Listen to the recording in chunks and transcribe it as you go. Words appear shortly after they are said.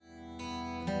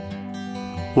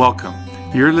Welcome.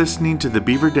 You're listening to the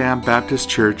Beaver Dam Baptist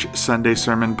Church Sunday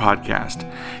Sermon Podcast.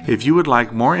 If you would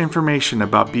like more information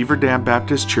about Beaver Dam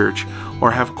Baptist Church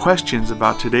or have questions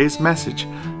about today's message,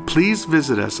 please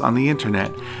visit us on the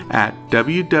internet at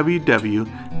www.bdbc.org.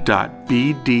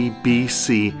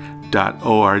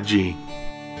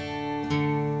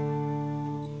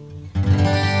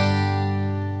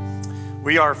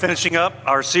 We are finishing up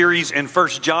our series in 1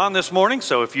 John this morning,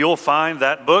 so if you'll find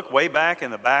that book way back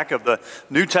in the back of the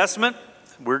New Testament,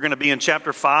 we're going to be in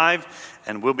chapter 5,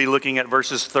 and we'll be looking at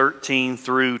verses 13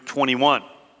 through 21.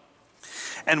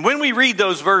 And when we read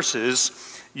those verses,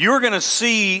 you're going to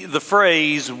see the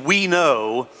phrase, "we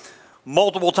know,"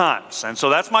 multiple times. And so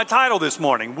that's my title this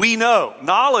morning, We Know.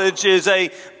 Knowledge is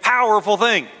a powerful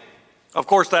thing. Of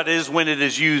course, that is when it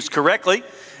is used correctly.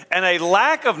 And a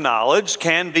lack of knowledge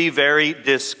can be very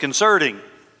disconcerting.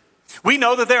 We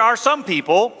know that there are some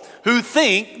people who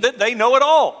think that they know it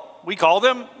all. We call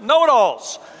them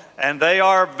know-it-alls. And they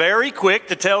are very quick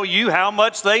to tell you how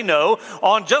much they know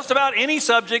on just about any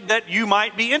subject that you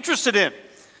might be interested in.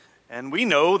 And we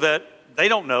know that they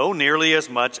don't know nearly as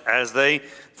much as they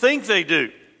think they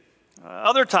do.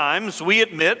 Other times we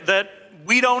admit that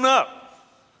we don't know.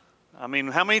 I mean,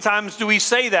 how many times do we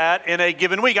say that in a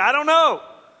given week? I don't know.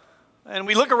 And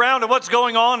we look around at what's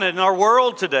going on in our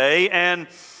world today, and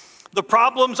the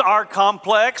problems are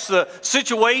complex, the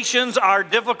situations are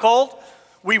difficult.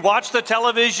 We watch the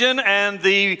television, and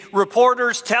the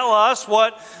reporters tell us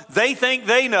what they think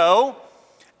they know,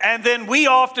 and then we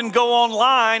often go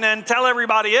online and tell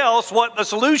everybody else what the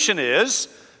solution is.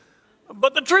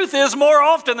 But the truth is, more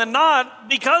often than not,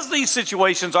 because these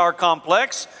situations are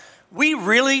complex, we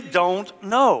really don't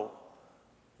know.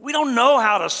 We don't know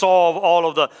how to solve all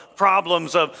of the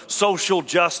problems of social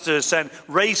justice and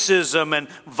racism and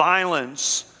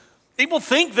violence. People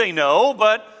think they know,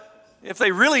 but if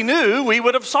they really knew, we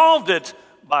would have solved it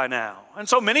by now. And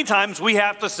so many times we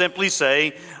have to simply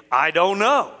say, I don't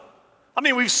know. I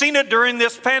mean, we've seen it during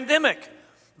this pandemic.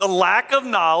 The lack of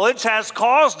knowledge has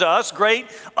caused us great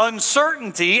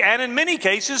uncertainty and in many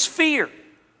cases fear.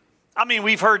 I mean,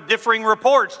 we've heard differing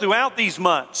reports throughout these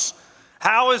months.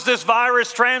 How is this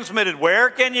virus transmitted? Where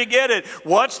can you get it?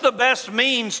 What's the best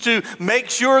means to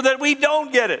make sure that we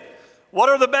don't get it? What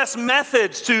are the best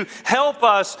methods to help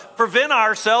us prevent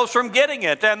ourselves from getting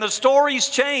it? And the stories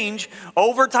change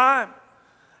over time.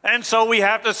 And so we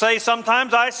have to say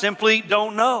sometimes I simply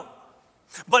don't know.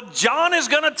 But John is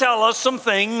going to tell us some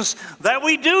things that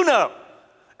we do know.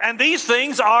 And these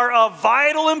things are of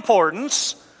vital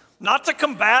importance, not to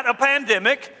combat a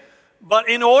pandemic, but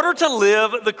in order to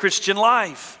live the Christian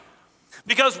life.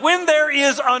 Because when there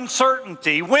is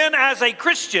uncertainty, when as a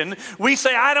Christian we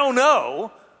say, I don't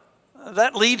know,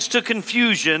 that leads to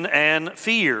confusion and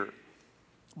fear.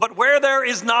 But where there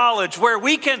is knowledge, where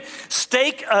we can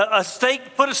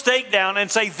put a stake down and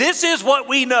say, this is what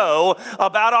we know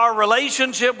about our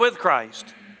relationship with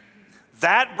Christ,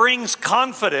 that brings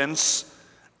confidence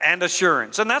and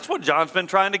assurance. And that's what John's been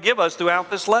trying to give us throughout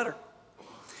this letter.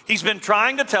 He's been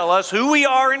trying to tell us who we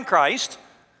are in Christ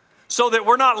so that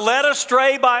we're not led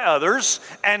astray by others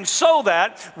and so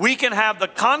that we can have the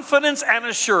confidence and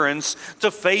assurance to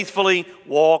faithfully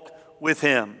walk with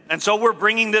Him. And so we're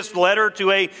bringing this letter to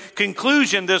a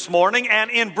conclusion this morning, and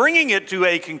in bringing it to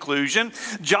a conclusion,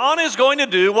 John is going to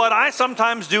do what I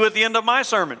sometimes do at the end of my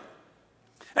sermon,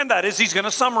 and that is he's going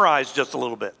to summarize just a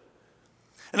little bit.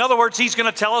 In other words, he's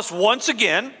going to tell us once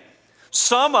again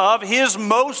some of his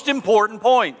most important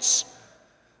points,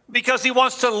 because he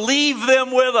wants to leave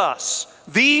them with us.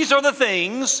 These are the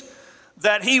things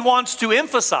that he wants to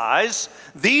emphasize.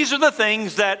 These are the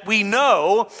things that we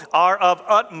know are of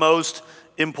utmost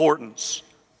importance.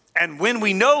 And when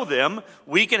we know them,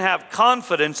 we can have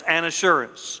confidence and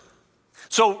assurance.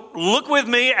 So look with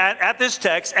me at this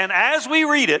text, and as we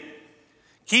read it,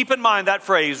 keep in mind that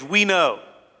phrase, we know.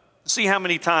 See how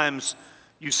many times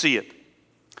you see it.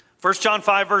 1 John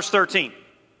 5, verse 13.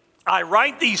 I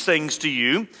write these things to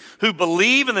you who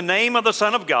believe in the name of the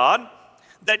Son of God,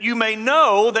 that you may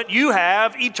know that you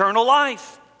have eternal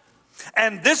life.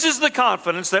 And this is the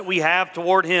confidence that we have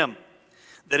toward Him,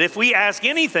 that if we ask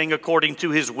anything according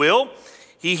to His will,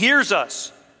 He hears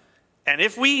us. And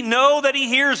if we know that He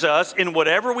hears us in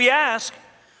whatever we ask,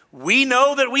 we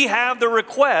know that we have the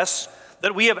requests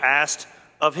that we have asked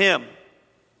of Him.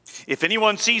 If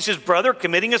anyone sees his brother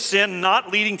committing a sin not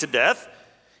leading to death,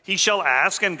 he shall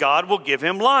ask, and God will give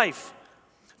him life.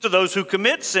 To those who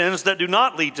commit sins that do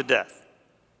not lead to death,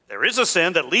 there is a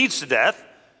sin that leads to death.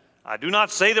 I do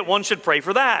not say that one should pray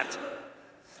for that.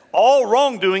 All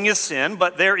wrongdoing is sin,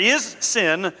 but there is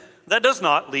sin that does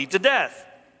not lead to death.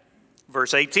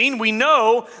 Verse 18, we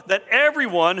know that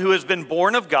everyone who has been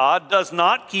born of God does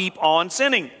not keep on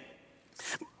sinning.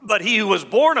 But he who was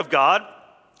born of God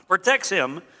protects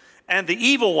him, and the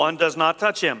evil one does not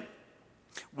touch him.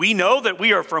 We know that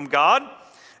we are from God,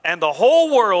 and the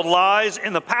whole world lies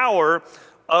in the power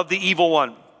of the evil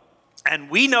one. And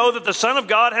we know that the Son of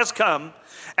God has come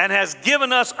and has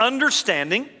given us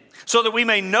understanding, so that we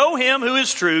may know him who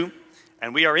is true,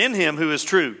 and we are in him who is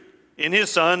true, in his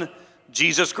Son,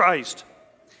 Jesus Christ.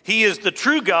 He is the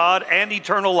true God and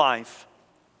eternal life.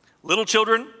 Little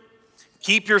children,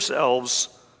 keep yourselves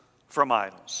from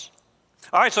idols.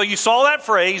 All right, so you saw that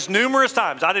phrase numerous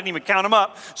times. I didn't even count them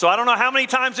up, so I don't know how many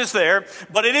times it's there,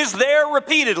 but it is there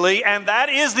repeatedly, and that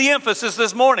is the emphasis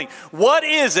this morning. What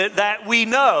is it that we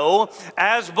know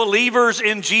as believers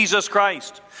in Jesus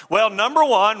Christ? Well, number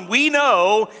one, we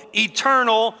know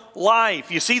eternal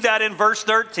life. You see that in verse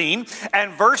 13,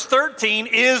 and verse 13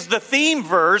 is the theme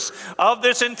verse of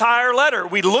this entire letter.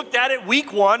 We looked at it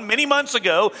week 1 many months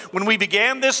ago when we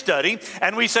began this study,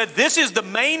 and we said this is the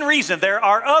main reason. There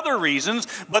are other reasons,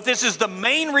 but this is the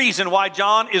main reason why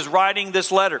John is writing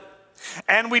this letter.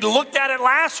 And we looked at it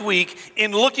last week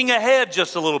in looking ahead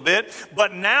just a little bit,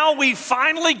 but now we've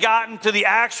finally gotten to the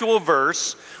actual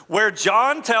verse where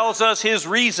John tells us his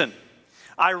reason.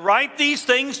 I write these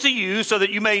things to you so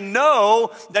that you may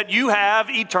know that you have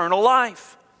eternal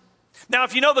life. Now,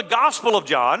 if you know the Gospel of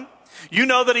John, you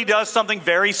know that he does something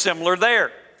very similar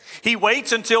there. He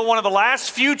waits until one of the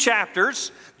last few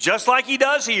chapters, just like he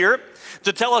does here,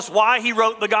 to tell us why he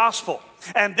wrote the Gospel.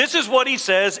 And this is what he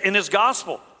says in his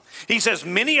Gospel. He says,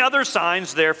 many other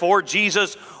signs, therefore,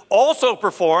 Jesus also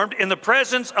performed in the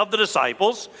presence of the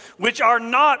disciples, which are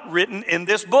not written in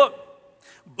this book.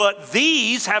 But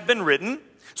these have been written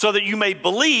so that you may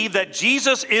believe that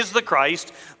Jesus is the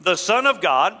Christ, the Son of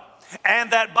God,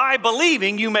 and that by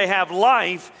believing you may have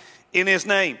life in his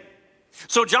name.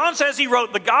 So John says he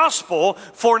wrote the gospel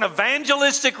for an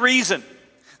evangelistic reason.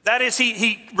 That is,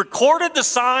 he recorded the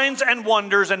signs and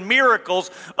wonders and miracles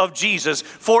of Jesus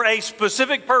for a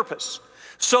specific purpose,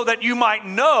 so that you might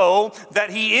know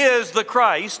that he is the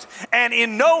Christ, and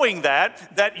in knowing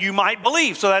that you might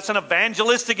believe. So that's an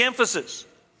evangelistic emphasis.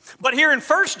 But here in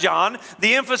 1 John,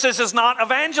 the emphasis is not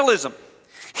evangelism.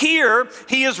 Here,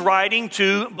 he is writing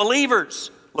to believers.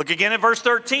 Look again at verse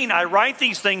 13. I write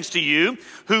these things to you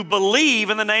who believe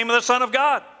in the name of the Son of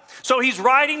God. So he's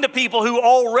writing to people who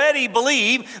already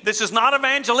believe. This is not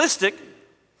evangelistic,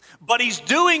 but he's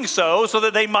doing so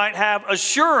that they might have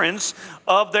assurance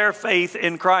of their faith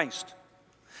in Christ.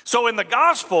 So in the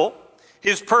gospel,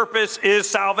 his purpose is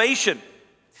salvation.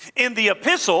 In the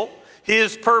epistle,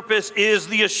 his purpose is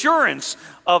the assurance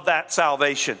of that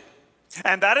salvation.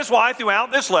 And that is why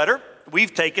throughout this letter,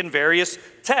 we've taken various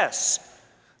tests.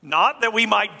 Not that we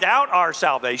might doubt our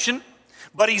salvation,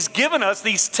 but he's given us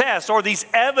these tests or these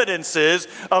evidences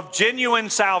of genuine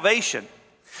salvation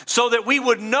so that we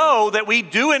would know that we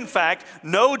do in fact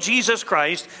know Jesus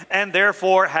Christ and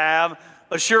therefore have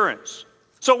assurance.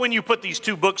 So when you put these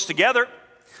two books together,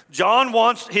 John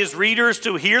wants his readers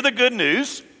to hear the good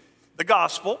news, the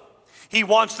gospel. He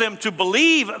wants them to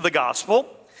believe the gospel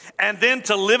and then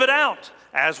to live it out,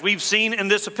 as we've seen in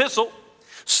this epistle,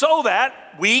 so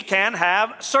that we can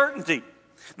have certainty.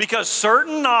 Because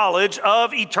certain knowledge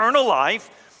of eternal life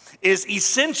is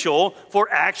essential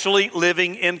for actually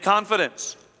living in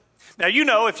confidence. Now, you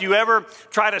know, if you ever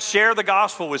try to share the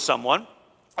gospel with someone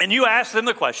and you ask them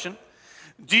the question,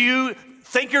 do you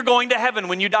think you're going to heaven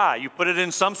when you die? You put it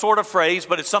in some sort of phrase,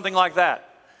 but it's something like that.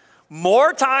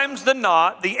 More times than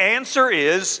not, the answer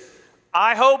is,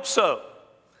 I hope so.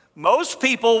 Most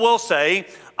people will say,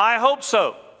 I hope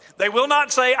so. They will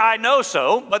not say, I know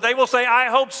so, but they will say, I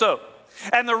hope so.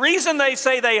 And the reason they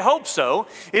say they hope so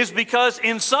is because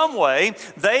in some way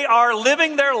they are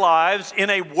living their lives in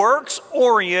a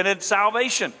works-oriented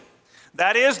salvation.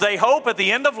 That is, they hope at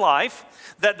the end of life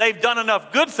that they've done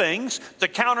enough good things to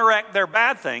counteract their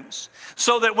bad things,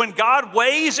 so that when God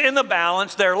weighs in the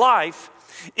balance their life,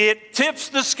 it tips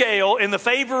the scale in the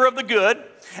favor of the good,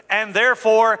 and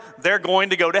therefore they're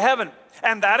going to go to heaven.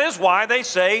 And that is why they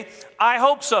say, I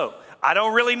hope so. I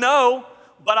don't really know,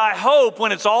 but I hope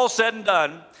when it's all said and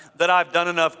done that I've done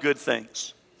enough good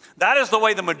things. That is the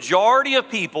way the majority of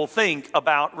people think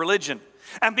about religion.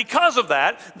 And because of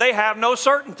that, they have no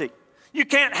certainty. You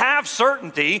can't have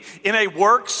certainty in a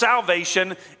work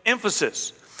salvation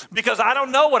emphasis, because I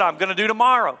don't know what I'm going to do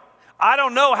tomorrow. I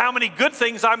don't know how many good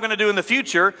things I'm going to do in the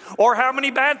future or how many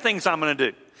bad things I'm going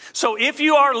to do. So if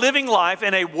you are living life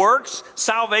in a works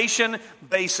salvation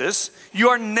basis, you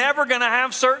are never going to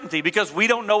have certainty, because we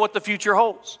don't know what the future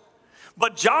holds.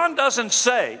 But John doesn't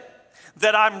say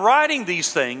that I'm writing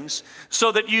these things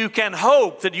so that you can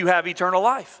hope that you have eternal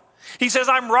life. He says,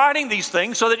 I'm writing these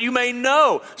things so that you may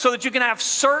know, so that you can have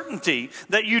certainty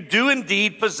that you do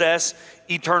indeed possess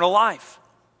eternal life.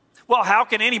 Well, how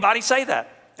can anybody say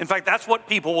that? In fact, that's what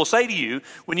people will say to you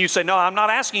when you say, no, I'm not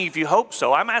asking if you hope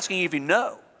so. I'm asking if you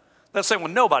know. They'll say, well,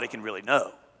 nobody can really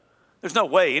know. There's no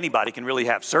way anybody can really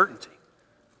have certainty.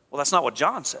 Well, that's not what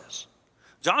John says.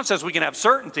 John says we can have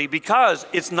certainty because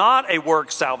it's not a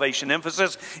work salvation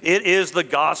emphasis. It is the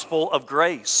gospel of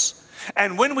grace.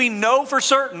 And when we know for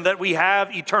certain that we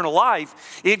have eternal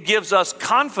life, it gives us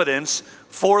confidence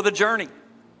for the journey.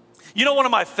 You know, one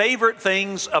of my favorite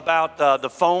things about the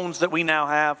phones that we now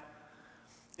have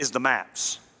is the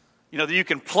maps. You know, that you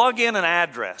can plug in an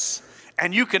address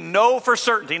and you can know for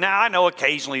certainty. Now, I know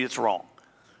occasionally it's wrong,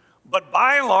 but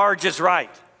by and large, it's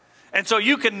right. And so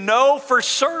you can know for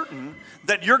certain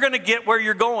that you're going to get where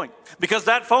you're going because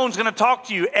that phone's going to talk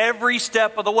to you every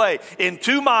step of the way. In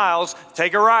 2 miles,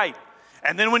 take a right.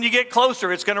 And then when you get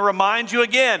closer, it's going to remind you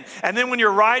again. And then when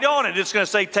you're right on it, it's going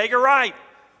to say, take a right.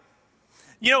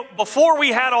 You know, before we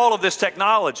had all of this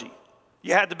technology,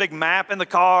 you had the big map in the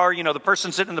car, you know, the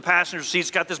person sitting in the passenger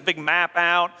seat's got this big map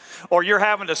out, or you're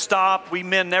having to stop. We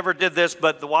men never did this,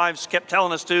 but the wives kept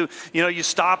telling us to. You know, you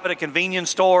stop at a convenience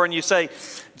store and you say,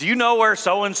 do you know where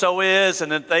so-and-so is?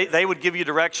 And then they would give you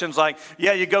directions like,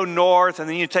 yeah, you go north and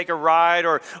then you take a right,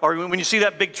 or when you see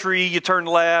that big tree, you turn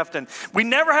left. And we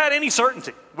never had any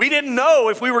certainty. We didn't know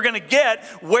if we were going to get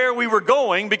where we were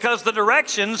going because the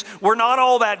directions were not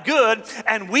all that good,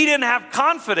 and we didn't have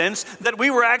confidence that we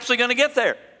were actually going to get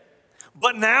there.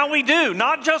 But now we do,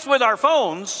 not just with our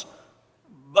phones,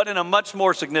 but in a much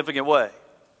more significant way.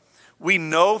 We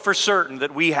know for certain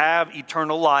that we have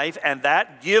eternal life, and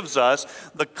that gives us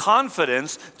the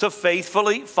confidence to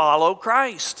faithfully follow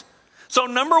Christ. So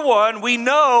number one, we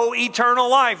know eternal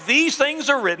life. These things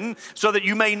are written so that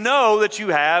you may know that you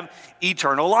have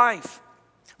eternal life.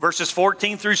 Verses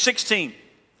 14 through 16.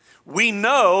 We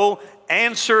know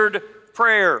answered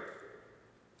prayer.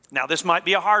 Now, this might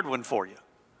be a hard one for you.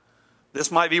 This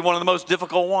might be one of the most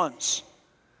difficult ones.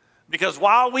 Because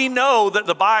while we know that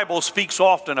the Bible speaks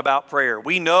often about prayer,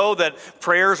 we know that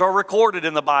prayers are recorded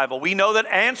in the Bible. We know that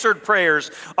answered prayers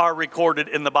are recorded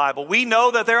in the Bible. We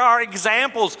know that there are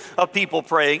examples of people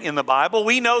praying in the Bible.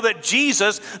 We know that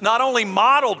Jesus not only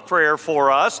modeled prayer for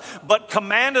us, but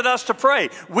commanded us to pray.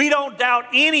 We don't doubt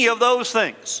any of those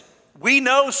things. We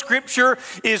know Scripture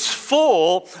is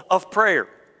full of prayer.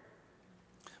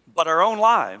 But our own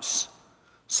lives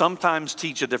sometimes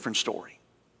teach a different story.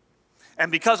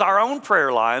 And because our own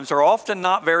prayer lives are often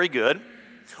not very good,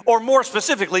 or more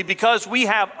specifically, because we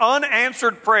have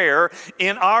unanswered prayer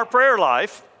in our prayer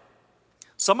life,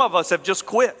 some of us have just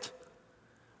quit.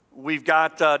 We've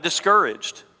got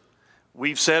discouraged.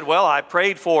 We've said, well, I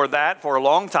prayed for that for a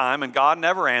long time and God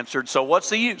never answered, so what's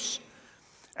the use?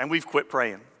 And we've quit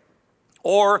praying.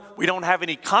 Or we don't have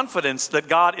any confidence that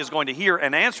God is going to hear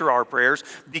and answer our prayers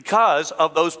because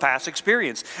of those past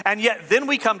experience. And yet then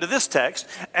we come to this text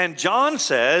and John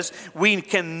says we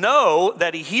can know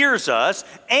that he hears us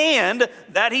and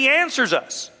that he answers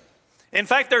us. In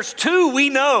fact, there's two we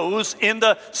knows in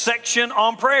the section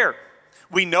on prayer.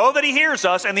 We know that he hears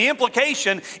us, and the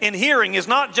implication in hearing is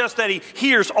not just that he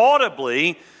hears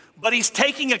audibly, but he's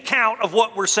taking account of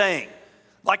what we're saying,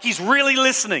 like he's really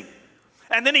listening.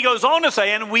 And then he goes on to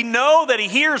say, and we know that he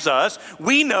hears us,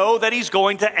 we know that he's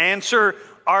going to answer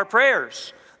our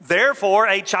prayers. Therefore,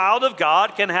 a child of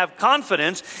God can have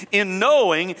confidence in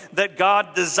knowing that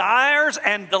God desires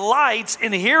and delights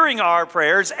in hearing our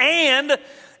prayers and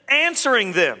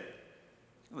answering them.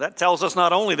 That tells us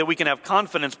not only that we can have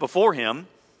confidence before him,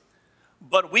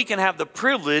 but we can have the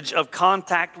privilege of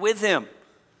contact with him.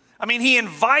 I mean, he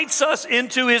invites us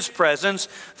into his presence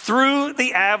through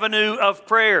the avenue of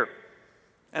prayer.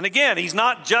 And again, he's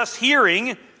not just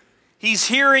hearing, he's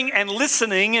hearing and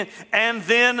listening and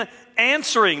then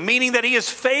answering, meaning that he is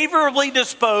favorably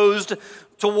disposed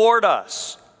toward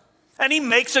us. And he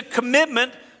makes a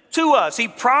commitment to us. He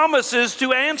promises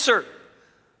to answer.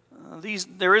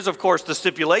 There is, of course, the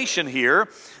stipulation here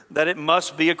that it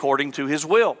must be according to his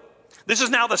will. This is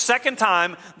now the second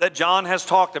time that John has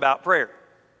talked about prayer.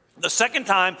 The second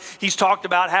time he's talked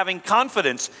about having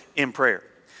confidence in prayer.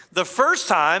 The first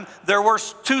time, there were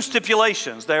two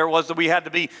stipulations. There was that we had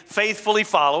to be faithfully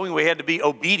following, we had to be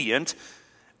obedient,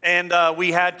 and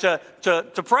we had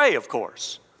to pray, of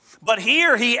course. But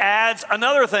here he adds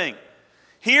another thing.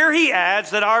 Here he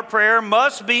adds that our prayer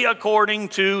must be according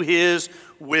to his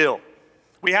will.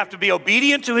 We have to be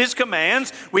obedient to his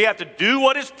commands. We have to do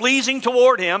what is pleasing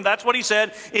toward him. That's what he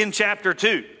said in chapter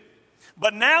 2.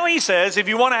 But now he says, if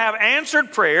you want to have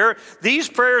answered prayer, these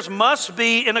prayers must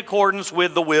be in accordance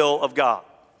with the will of God.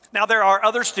 Now, there are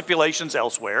other stipulations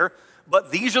elsewhere,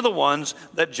 but these are the ones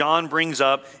that John brings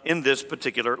up in this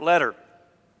particular letter.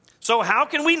 So how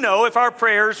can we know if our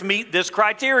prayers meet this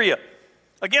criteria?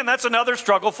 Again, that's another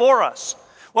struggle for us.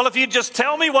 Well, if you just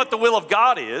tell me what the will of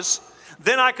God is,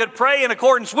 then I could pray in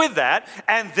accordance with that,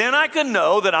 and then I could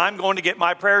know that I'm going to get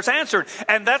my prayers answered.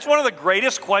 And that's one of the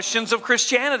greatest questions of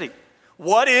Christianity.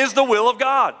 What is the will of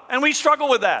God? And we struggle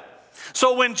with that.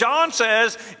 So when John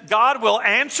says God will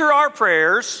answer our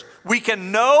prayers, we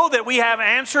can know that we have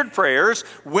answered prayers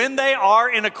when they are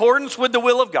in accordance with the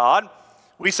will of God.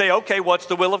 We say, okay, what's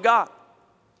the will of God?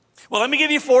 Well, let me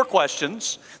give you 4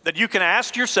 questions that you can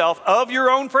ask yourself of your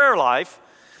own prayer life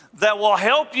that will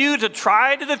help you to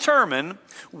try to determine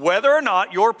whether or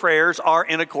not your prayers are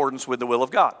in accordance with the will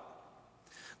of God.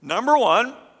 Number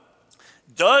 1,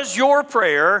 does your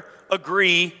prayer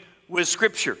agree with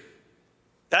Scripture?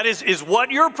 That is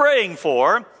what you're praying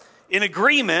for in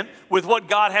agreement with what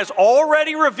God has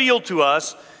already revealed to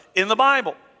us in the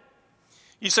Bible?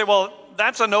 You say, well,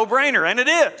 that's a no-brainer, and it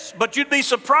is. But you'd be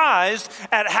surprised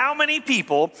at how many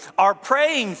people are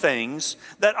praying things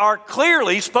that are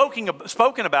clearly spoken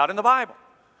about in the Bible.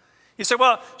 You say,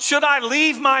 well, should I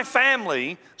leave my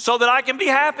family so that I can be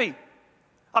happy?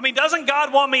 I mean, doesn't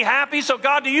God want me happy? So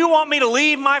God, do you want me to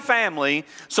leave my family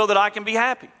so that I can be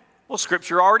happy? Well,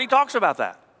 Scripture already talks about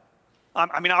that. I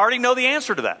already know the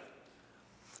answer to that.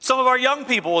 Some of our young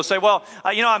people will say, well,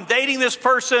 I'm dating this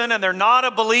person and they're not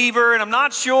a believer and I'm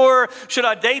not sure, should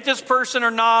I date this person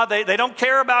or not? They don't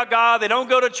care about God. They don't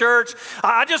go to church.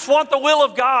 I just want the will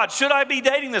of God. Should I be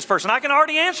dating this person? I can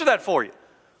already answer that for you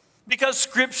because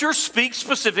Scripture speaks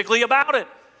specifically about it.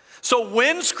 So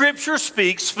when Scripture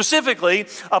speaks specifically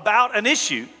about an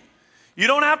issue, you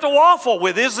don't have to waffle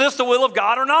with, is this the will of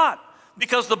God or not?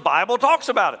 Because the Bible talks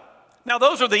about it. Now,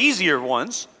 those are the easier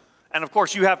ones. And of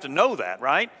course, you have to know that,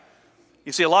 right?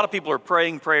 You see, a lot of people are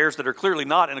praying prayers that are clearly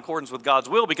not in accordance with God's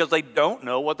will because they don't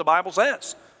know what the Bible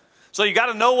says. So you got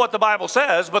to know what the Bible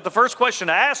says, but the first question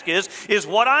to ask is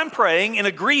what I'm praying in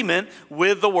agreement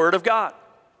with the Word of God?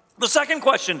 The second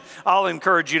question I'll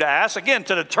encourage you to ask, again,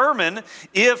 to determine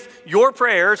if your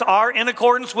prayers are in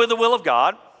accordance with the will of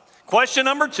God. Question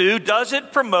number 2, does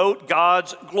it promote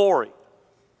God's glory?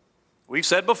 We've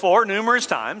said before numerous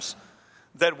times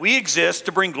that we exist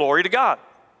to bring glory to God.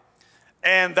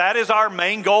 And that is our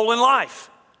main goal in life.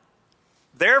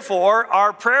 Therefore,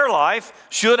 our prayer life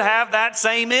should have that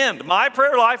same end. My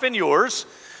prayer life and yours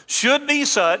should be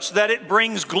such that it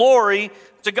brings glory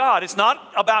to God. It's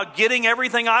not about getting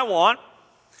everything I want.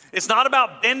 It's not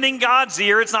about bending God's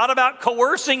ear. It's not about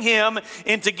coercing Him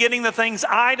into getting the things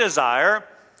I desire.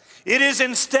 It is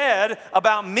instead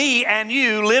about me and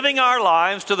you living our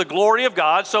lives to the glory of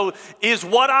God. So is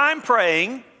what I'm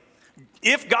praying,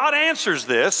 if God answers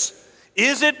this,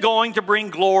 is it going to bring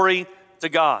glory to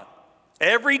God?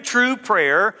 Every true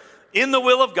prayer in the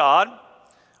will of God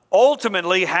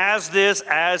ultimately has this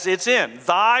as its end.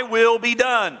 Thy will be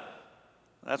done.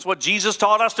 That's what Jesus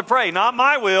taught us to pray. Not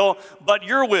my will, but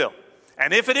your will.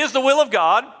 And if it is the will of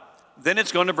God, then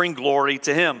it's going to bring glory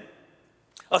to Him.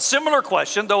 A similar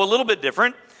question, though a little bit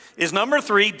different, is number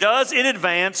 3, does it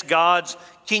advance God's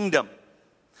kingdom?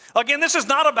 Again, this is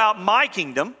not about my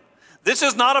kingdom. This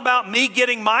is not about me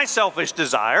getting my selfish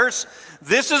desires.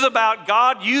 This is about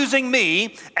God using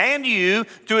me and you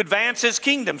to advance His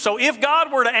kingdom. So if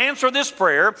God were to answer this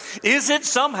prayer, is it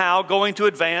somehow going to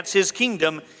advance His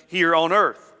kingdom here on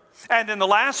earth? And then the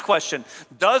last question,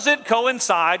 does it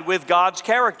coincide with God's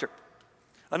character?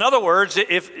 In other words,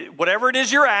 if whatever it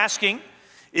is you're asking,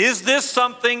 is this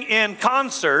something in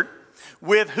concert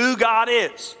with who God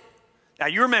is? Now,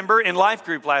 you remember in Life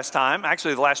Group last time,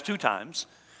 actually the last 2 times,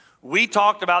 we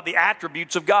talked about the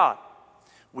attributes of God.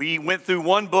 We went through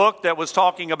one book that was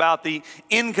talking about the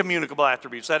incommunicable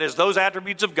attributes. That is, those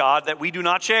attributes of God that we do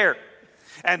not share.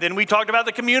 And then we talked about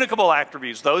the communicable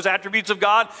attributes, those attributes of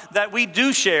God that we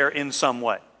do share in some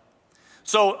way.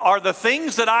 So are the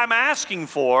things that I'm asking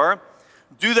for,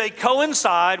 do they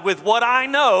coincide with what I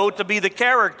know to be the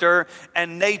character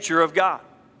and nature of God?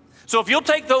 So if you'll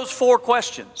take those 4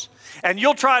 questions and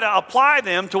you'll try to apply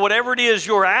them to whatever it is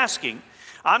you're asking,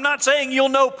 I'm not saying you'll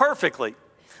know perfectly,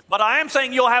 but I am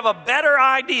saying you'll have a better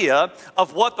idea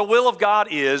of what the will of God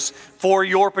is for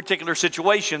your particular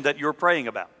situation that you're praying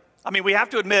about. I mean, we have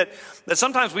to admit that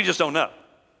sometimes we just don't know.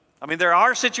 I mean, there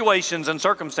are situations and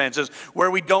circumstances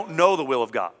where we don't know the will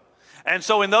of God. And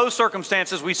so in those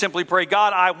circumstances, we simply pray,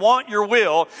 God, I want your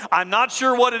will. I'm not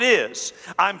sure what it is.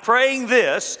 I'm praying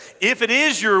this. If it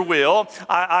is your will,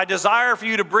 I desire for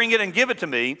you to bring it and give it to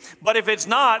me. But if it's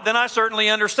not, then I certainly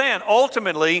understand.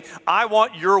 Ultimately, I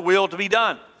want your will to be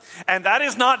done. And that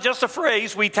is not just a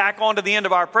phrase we tack on to the end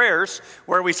of our prayers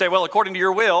where we say, well, according to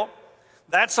your will.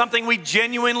 That's something we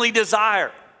genuinely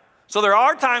desire. So there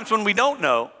are times when we don't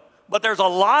know, but there's a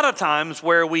lot of times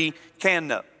where we can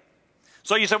know.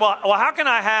 So you say, well, how can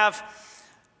I have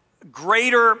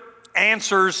greater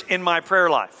answers in my prayer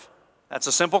life? That's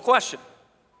a simple question.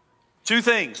 Two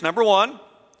things. Number one,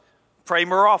 pray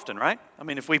more often, right? I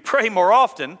mean, if we pray more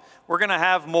often, we're going to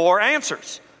have more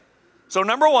answers. So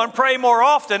number one, pray more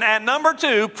often. And number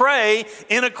two, pray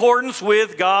in accordance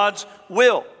with God's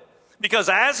will. Because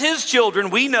as his children,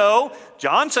 we know,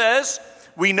 John says,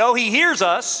 we know he hears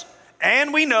us,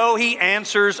 and we know he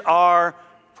answers our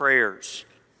prayers.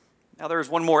 Now, there's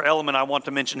one more element I want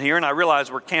to mention here, and I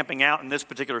realize we're camping out in this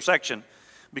particular section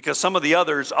because some of the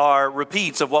others are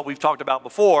repeats of what we've talked about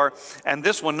before, and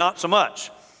this one not so much.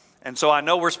 And so I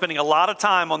know we're spending a lot of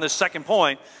time on this second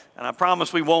point, and I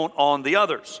promise we won't on the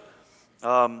others.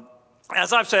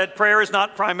 As I've said, prayer is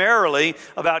not primarily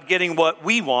about getting what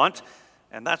we want,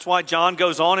 and that's why John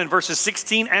goes on in verses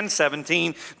 16 and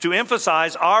 17 to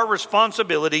emphasize our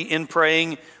responsibility in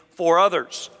praying for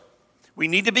others. We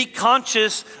need to be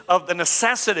conscious of the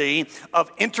necessity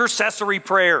of intercessory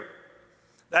prayer.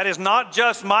 That is not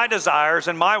just my desires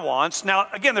and my wants. Now,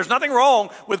 again, there's nothing wrong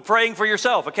with praying for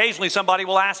yourself. Occasionally somebody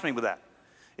will ask me with that.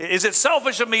 Is it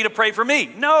selfish of me to pray for me?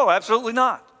 No, absolutely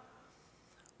not.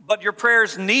 But your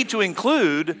prayers need to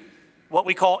include what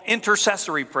we call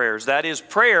intercessory prayers. That is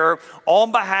prayer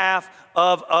on behalf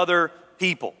of other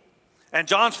people. And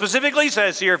John specifically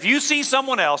says here, if you see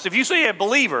someone else, if you see a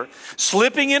believer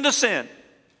slipping into sin,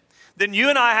 then you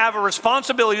and I have a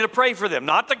responsibility to pray for them,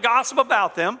 not to gossip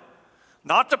about them,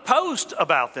 not to post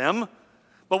about them,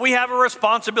 but we have a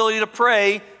responsibility to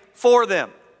pray for them.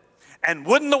 And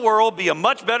wouldn't the world be a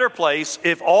much better place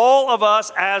if all of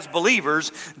us as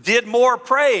believers did more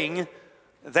praying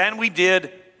than we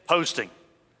did posting?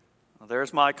 Well,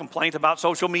 there's my complaint about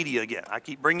social media again. I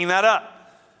keep bringing that up.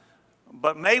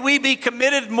 But may we be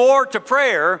committed more to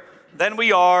prayer than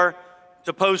we are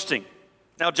to posting.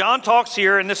 Now, John talks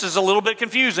here, and this is a little bit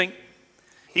confusing.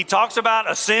 He talks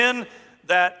about a sin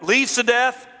that leads to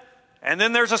death, and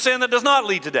then there's a sin that does not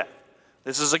lead to death.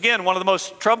 This is, again, one of the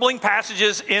most troubling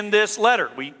passages in this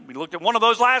letter. We looked at one of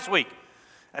those last week.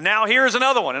 And now here's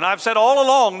another one. And I've said all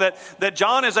along that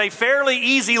John is a fairly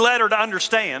easy letter to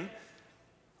understand,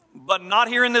 but not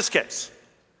here in this case.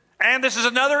 And this is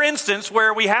another instance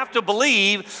where we have to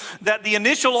believe that the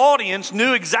initial audience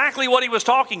knew exactly what he was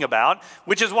talking about,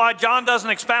 which is why John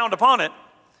doesn't expound upon it.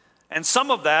 And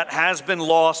some of that has been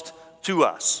lost to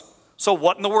us. So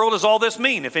what in the world does all this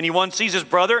mean? If anyone sees his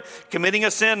brother committing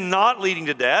a sin not leading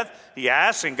to death, he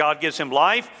asks and God gives him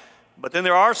life. But then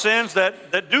there are sins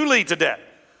that do lead to death.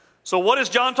 So what is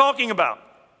John talking about?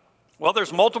 Well,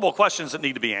 there's multiple questions that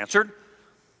need to be answered.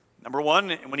 Number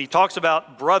one, when he talks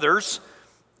about brothers,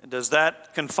 does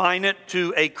that confine it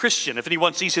to a Christian? If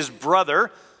anyone sees his brother,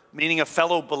 meaning a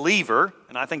fellow believer,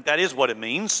 and I think that is what it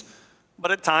means, but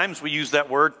at times we use that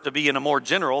word to be in a more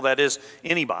general, that is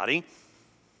anybody.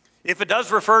 If it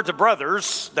does refer to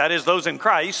brothers, that is those in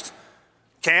Christ,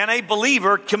 can a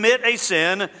believer commit a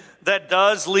sin that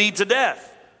does lead to death?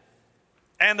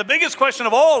 And the biggest question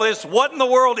of all is, what in the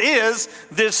world is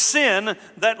this sin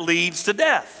that leads to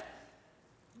death?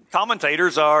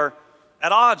 Commentators are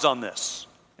at odds on this.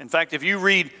 In fact, if you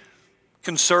read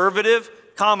conservative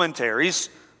commentaries,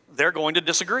 they're going to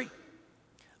disagree.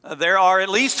 There are at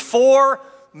least four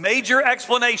major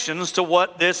explanations to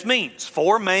what this means,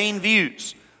 four main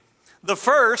views. The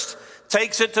first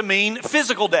takes it to mean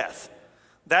physical death.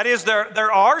 That is,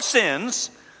 there are sins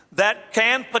that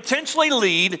can potentially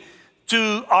lead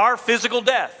to our physical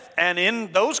death. And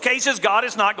in those cases, God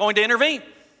is not going to intervene.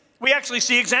 We actually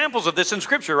see examples of this in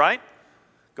Scripture, right?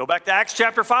 Go back to Acts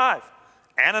chapter 5.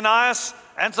 Ananias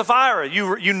and Sapphira,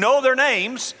 you know their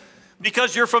names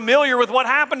because you're familiar with what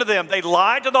happened to them. They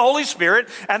lied to the Holy Spirit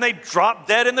and they dropped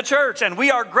dead in the church. And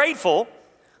we are grateful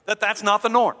that that's not the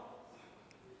norm.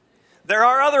 There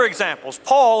are other examples.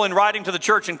 Paul, in writing to the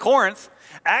church in Corinth,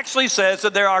 actually says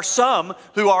that there are some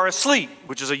who are asleep,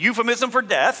 which is a euphemism for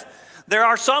death. There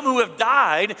are some who have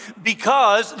died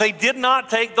because they did not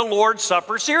take the Lord's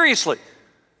Supper seriously.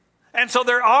 And so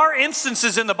there are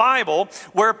instances in the Bible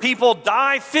where people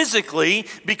die physically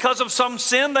because of some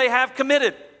sin they have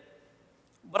committed.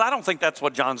 But I don't think that's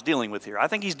what John's dealing with here. I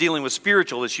think he's dealing with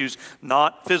spiritual issues,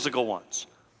 not physical ones.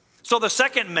 So the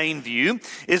second main view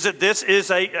is that this is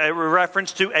a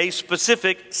reference to a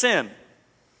specific sin.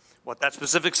 What that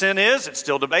specific sin is, it's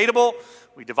still debatable.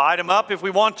 We divide them up, if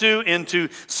we want to, into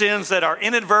sins that are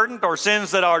inadvertent or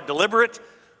sins that are deliberate.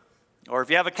 Or if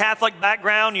you have a Catholic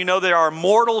background, you know there are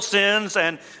mortal sins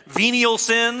and venial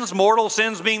sins, mortal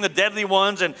sins being the deadly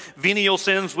ones and venial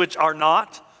sins which are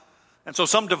not. And so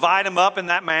some divide them up in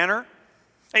that manner.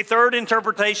 A third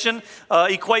interpretation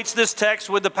equates this text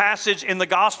with the passage in the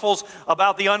Gospels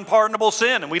about the unpardonable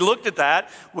sin. And we looked at that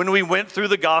when we went through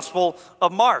the Gospel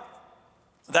of Mark.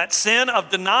 That sin of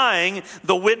denying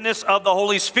the witness of the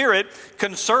Holy Spirit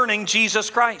concerning Jesus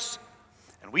Christ.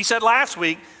 And we said last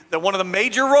week that one of the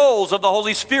major roles of the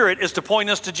Holy Spirit is to point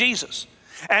us to Jesus.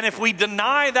 And if we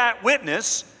deny that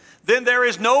witness, then there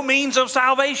is no means of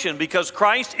salvation because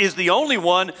Christ is the only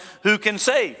one who can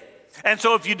save. And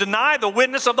so if you deny the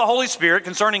witness of the Holy Spirit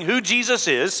concerning who Jesus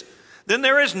is, then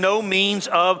there is no means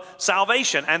of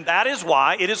salvation. And that is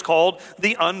why it is called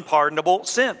the unpardonable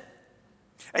sin.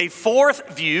 A fourth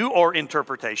view or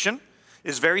interpretation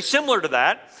is very similar to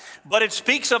that, but it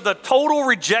speaks of the total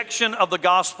rejection of the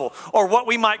gospel, or what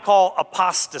we might call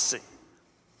apostasy.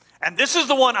 And this is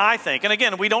the one I think, and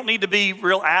again, we don't need to be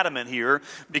real adamant here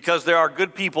because there are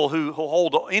good people who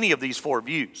hold any of these four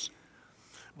views.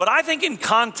 But I think in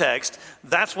context,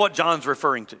 that's what John's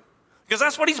referring to, because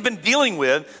that's what he's been dealing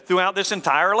with throughout this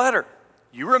entire letter.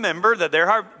 You remember that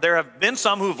there have been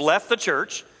some who've left the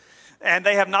church, and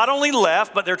they have not only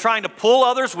left, but they're trying to pull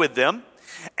others with them,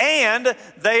 and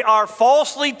they are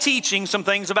falsely teaching some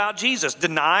things about Jesus,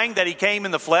 denying that he came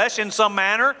in the flesh in some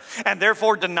manner, and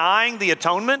therefore denying the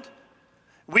atonement.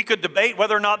 We could debate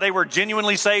whether or not they were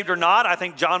genuinely saved or not. I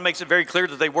think John makes it very clear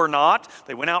that they were not.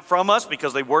 They went out from us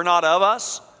because they were not of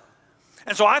us.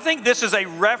 And so I think this is a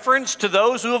reference to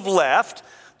those who have left,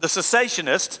 the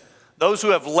cessationists, those who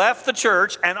have left the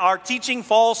church and are teaching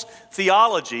false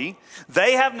theology.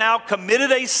 They have now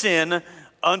committed a sin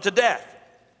unto death.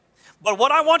 But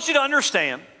what I want you to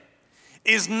understand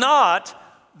is not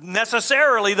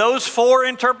necessarily those four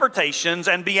interpretations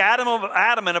and be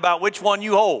adamant about which one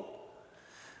you hold.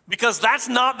 Because that's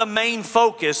not the main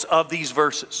focus of these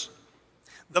verses.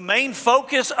 The main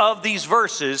focus of these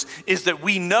verses is that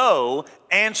we know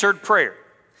answered prayer.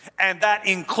 And that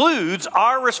includes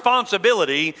our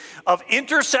responsibility of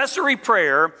intercessory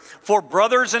prayer for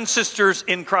brothers and sisters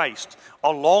in Christ,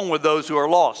 along with those who are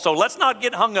lost. So let's not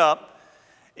get hung up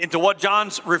into what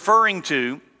John's referring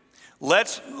to.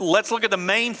 Let's look at the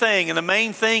main thing, and the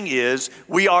main thing is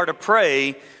we are to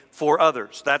pray for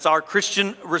others. That's our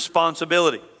Christian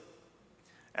responsibility.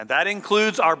 And that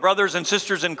includes our brothers and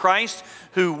sisters in Christ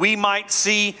who we might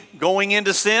see going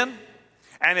into sin.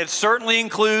 And it certainly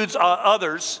includes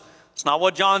others. It's not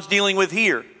what John's dealing with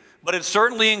here, but it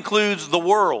certainly includes the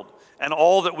world and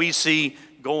all that we see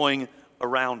going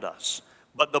around us.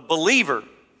 But the believer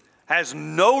has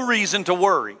no reason to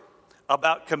worry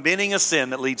about committing a sin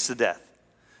that leads to death,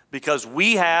 because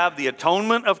we have the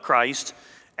atonement of Christ,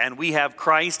 and we have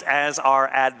Christ as our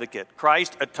advocate.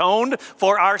 Christ atoned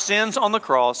for our sins on the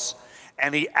cross,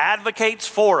 and he advocates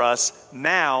for us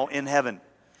now in heaven.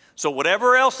 So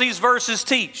whatever else these verses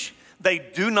teach, they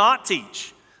do not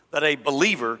teach that a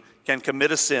believer can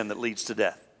commit a sin that leads to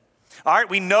death. All right,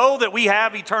 we know that we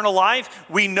have eternal life.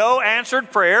 We know answered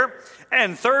prayer.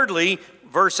 And thirdly,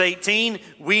 verse 18,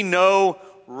 we know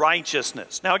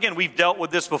righteousness. Now again, we've dealt with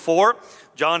this before.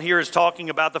 John here is talking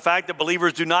about the fact that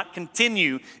believers do not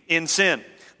continue in sin.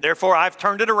 Therefore, I've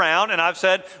turned it around and I've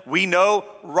said, we know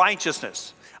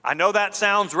righteousness. I know that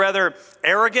sounds rather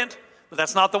arrogant, but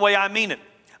that's not the way I mean it.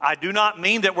 I do not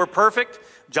mean that we're perfect.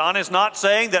 John is not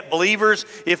saying that believers,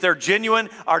 if they're genuine,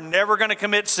 are never going to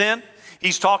commit sin.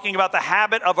 He's talking about the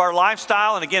habit of our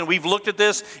lifestyle. And again, we've looked at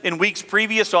this in weeks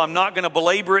previous, so I'm not going to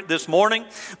belabor it this morning.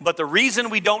 But the reason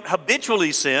we don't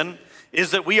habitually sin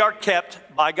is that we are kept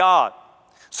by God.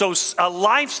 So a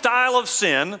lifestyle of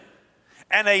sin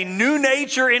and a new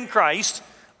nature in Christ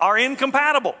are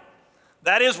incompatible.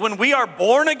 That is, when we are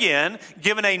born again,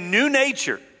 given a new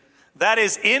nature, that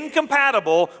is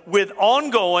incompatible with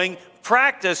ongoing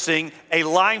practicing a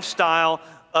lifestyle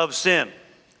of sin.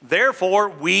 Therefore,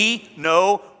 we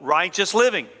know righteous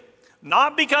living.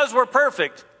 Not because we're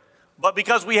perfect, but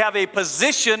because we have a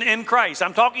position in Christ.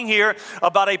 I'm talking here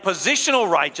about a positional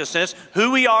righteousness,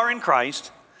 who we are in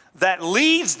Christ, that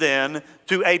leads then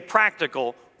to a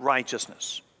practical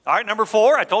righteousness. All right, number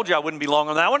 4, I told you I wouldn't be long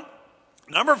on that one.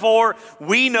 Number 4,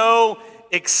 we know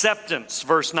acceptance,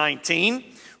 verse 19.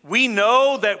 We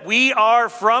know that we are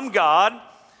from God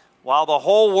while the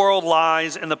whole world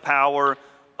lies in the power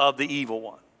of the evil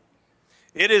one.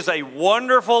 It is a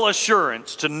wonderful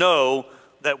assurance to know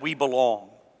that we belong.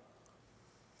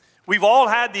 We've all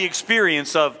had the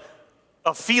experience of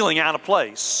feeling out of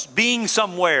place, being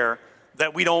somewhere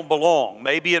that we don't belong.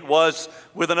 Maybe it was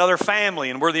with another family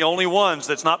and we're the only ones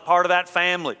that's not part of that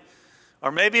family.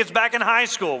 Or maybe it's back in high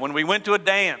school when we went to a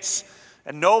dance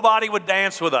and nobody would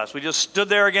dance with us. We just stood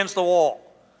there against the wall.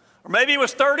 Or maybe it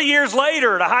was 30 years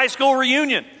later at a high school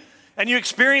reunion and you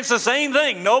experienced the same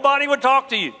thing. Nobody would talk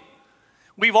to you.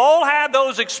 We've all had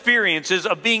those experiences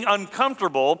of being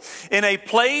uncomfortable in a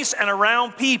place and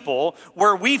around people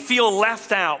where we feel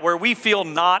left out, where we feel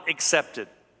not accepted.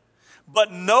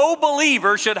 But no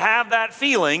believer should have that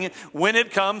feeling when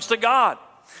it comes to God,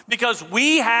 because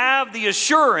we have the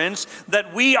assurance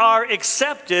that we are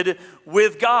accepted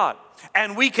with God,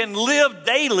 and we can live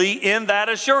daily in that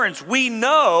assurance. We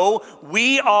know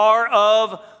we are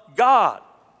of God,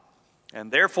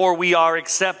 and therefore we are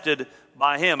accepted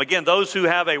by Him. Again, those who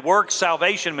have a work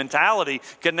salvation mentality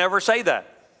can never say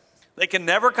that. They can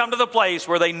never come to the place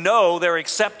where they know they're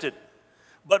accepted.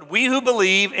 But we who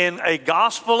believe in a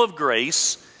gospel of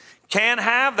grace can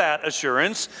have that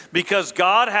assurance because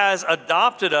God has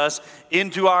adopted us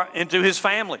into His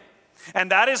family. And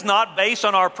that is not based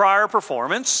on our prior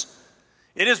performance.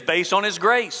 It is based on His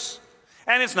grace.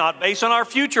 And it's not based on our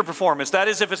future performance. That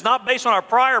is, if it's not based on our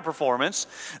prior performance,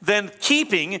 then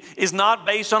keeping is not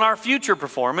based on our future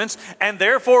performance, and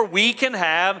therefore we can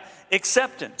have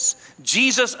acceptance.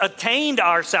 Jesus attained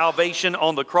our salvation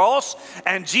on the cross,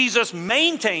 and Jesus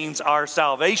maintains our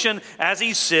salvation as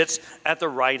He sits at the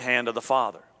right hand of the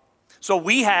Father. So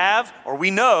we have, or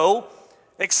we know,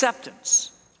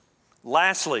 acceptance.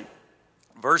 Lastly,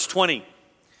 verse 20,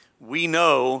 we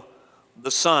know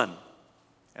the Son.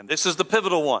 And this is the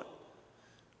pivotal one.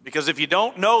 Because if you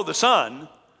don't know the Son,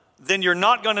 then you're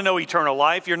not going to know eternal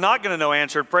life. You're not going to know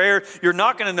answered prayer. You're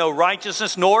not going to know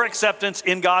righteousness nor acceptance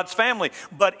in God's family.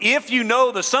 But if you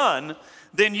know the Son,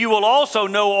 then you will also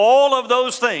know all of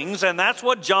those things. And that's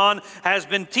what John has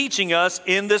been teaching us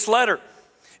in this letter.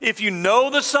 If you know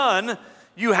the Son,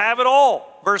 you have it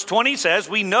all. Verse 20 says,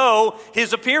 we know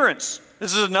His appearance.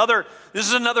 This is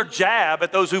another jab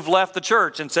at those who've left the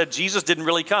church and said Jesus didn't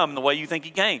really come the way you think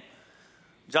He came.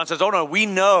 John says, oh no, we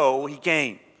know He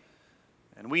came.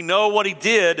 And we know what He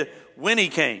did when He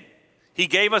came. He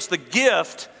gave us the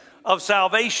gift of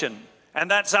salvation.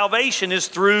 And that salvation is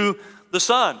through the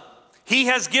Son. He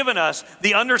has given us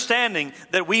the understanding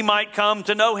that we might come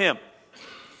to know Him.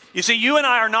 You see, you and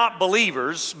I are not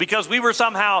believers because we were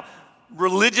somehow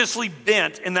religiously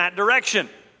bent in that direction.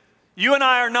 You and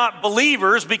I are not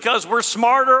believers because we're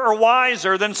smarter or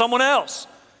wiser than someone else.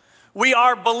 We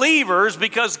are believers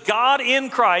because God in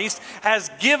Christ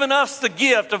has given us the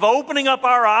gift of opening up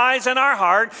our eyes and our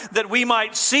heart that we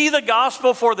might see the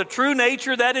gospel for the true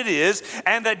nature that it is,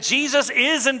 and that Jesus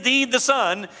is indeed the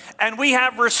Son, and we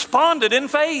have responded in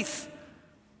faith.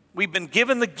 We've been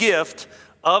given the gift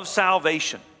of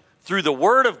salvation through the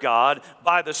Word of God,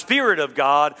 by the Spirit of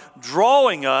God,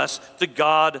 drawing us to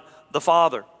God the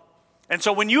Father. And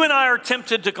so when you and I are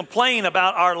tempted to complain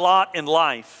about our lot in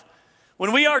life,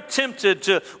 when we are tempted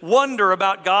to wonder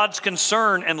about God's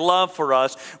concern and love for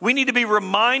us, we need to be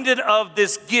reminded of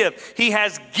this gift. He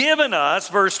has given us,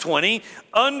 verse 20,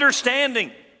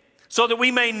 understanding, so that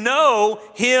we may know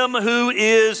Him who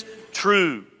is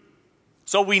true.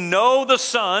 So we know the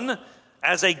Son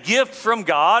as a gift from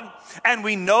God, and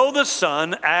we know the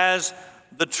Son as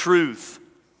the truth.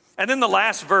 And then the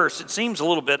last verse, it seems a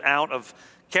little bit out of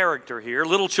character here.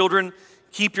 Little children,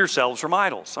 keep yourselves from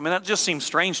idols. I mean, that just seems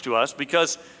strange to us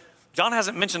because John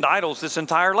hasn't mentioned idols this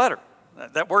entire letter.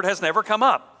 That word has never come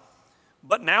up.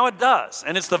 But now it does.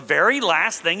 And it's the very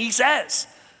last thing he says.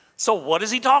 So what is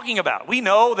he talking about? We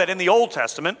know that in the Old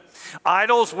Testament,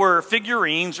 idols were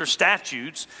figurines or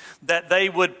statues that they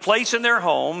would place in their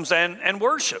homes and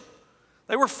worship.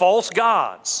 They were false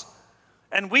gods.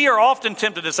 And we are often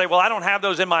tempted to say, well, I don't have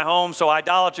those in my home, so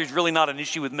idolatry is really not an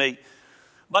issue with me.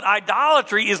 But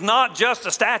idolatry is not just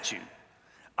a statue.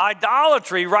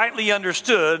 Idolatry, rightly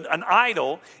understood, an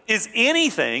idol, is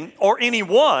anything or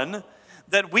anyone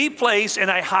that we place in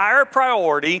a higher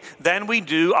priority than we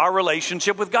do our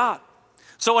relationship with God.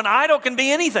 So an idol can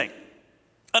be anything.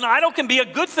 An idol can be a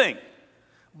good thing.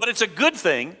 But it's a good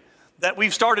thing that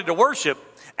we've started to worship,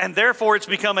 and therefore it's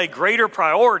become a greater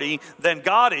priority than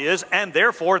God is, and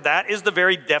therefore that is the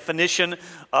very definition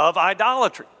of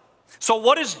idolatry. So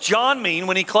what does John mean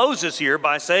when he closes here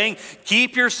by saying,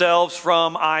 keep yourselves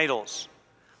from idols?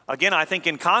 Again, I think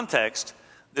in context,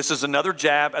 this is another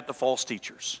jab at the false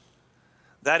teachers.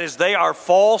 That is, they are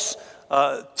false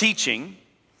teaching.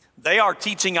 They are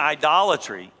teaching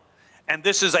idolatry. And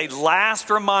this is a last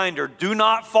reminder. Do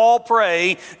not fall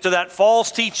prey to that false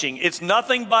teaching. It's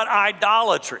nothing but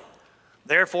idolatry.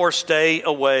 Therefore, stay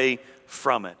away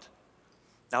from it.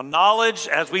 Now, knowledge,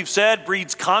 as we've said,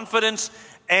 breeds confidence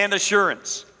and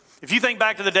assurance. If you think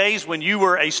back to the days when you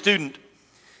were a student,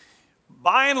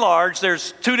 by and large,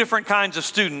 there's two different kinds of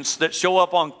students that show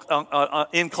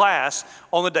up in class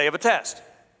on the day of a test.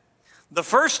 The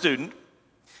first student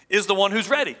is the one who's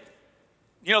ready.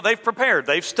 You know, they've prepared,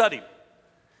 they've studied.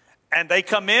 And they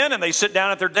come in and they sit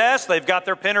down at their desk. They've got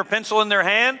their pen or pencil in their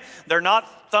hand. They're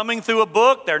not thumbing through a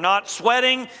book. They're not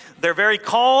sweating. They're very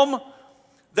calm.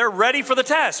 They're ready for the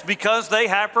test because they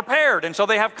have prepared. And so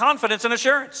they have confidence and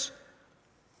assurance.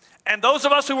 And those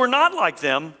of us who are not like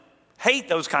them hate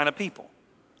those kind of people.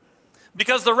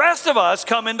 Because the rest of us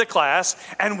come into class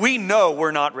and we know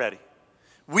we're not ready.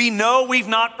 We know we've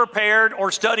not prepared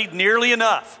or studied nearly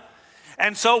enough.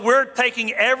 And so we're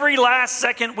taking every last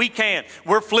second we can.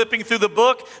 We're flipping through the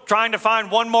book, trying to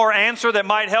find one more answer that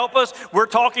might help us. We're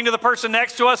talking to the person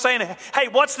next to us saying, hey,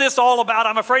 what's this all about?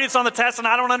 I'm afraid it's on the test and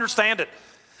I don't understand it.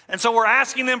 And so we're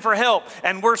asking them for help,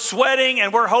 and we're sweating,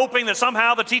 and we're hoping that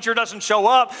somehow the teacher doesn't show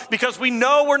up because we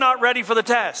know we're not ready for the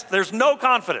test. There's no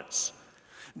confidence.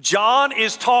 John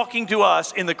is talking to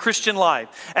us in the Christian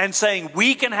life and saying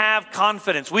we can have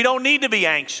confidence. We don't need to be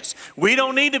anxious. We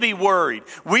don't need to be worried.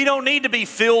 We don't need to be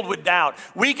filled with doubt.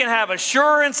 We can have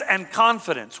assurance and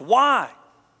confidence. Why?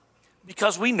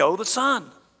 Because we know the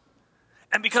Son.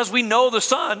 And because we know the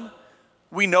Son,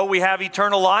 we know we have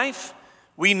eternal life.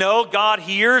 We know God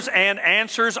hears and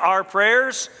answers our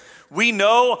prayers. We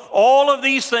know all of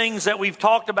these things that we've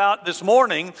talked about this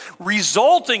morning,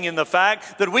 resulting in the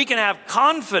fact that we can have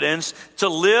confidence to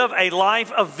live a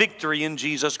life of victory in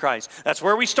Jesus Christ. That's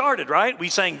where we started, right? We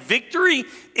sang victory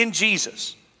in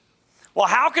Jesus. Well,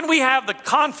 how can we have the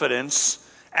confidence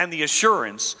and the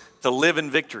assurance to live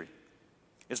in victory?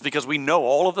 It's because we know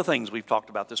all of the things we've talked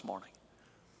about this morning.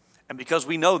 And because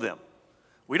we know them,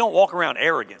 we don't walk around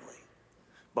arrogantly.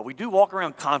 But we do walk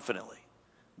around confidently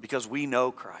because we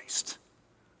know Christ.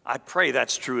 I pray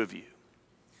that's true of you.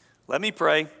 Let me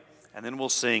pray, and then we'll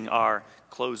sing our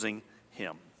closing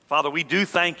hymn. Father, we do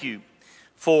thank you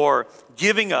for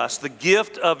giving us the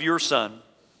gift of your Son,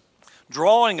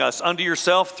 drawing us unto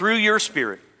yourself through your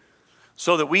Spirit,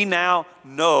 so that we now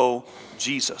know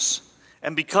Jesus.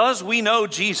 And because we know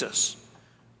Jesus,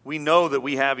 we know that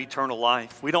we have eternal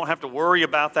life. We don't have to worry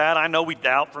about that. I know we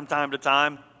doubt from time to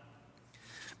time.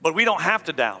 But we don't have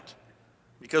to doubt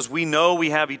because we know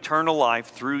we have eternal life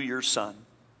through your Son.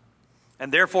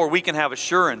 And therefore we can have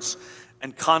assurance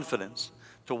and confidence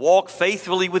to walk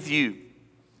faithfully with you,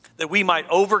 that we might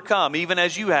overcome even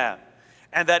as you have,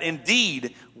 and that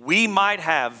indeed we might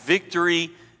have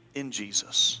victory in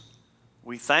Jesus.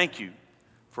 We thank you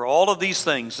for all of these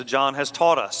things that John has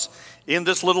taught us in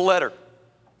this little letter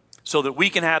so that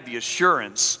we can have the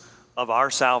assurance of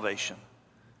our salvation.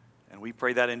 And we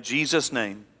pray that in Jesus'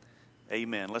 name.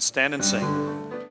 Amen. Let's stand and sing.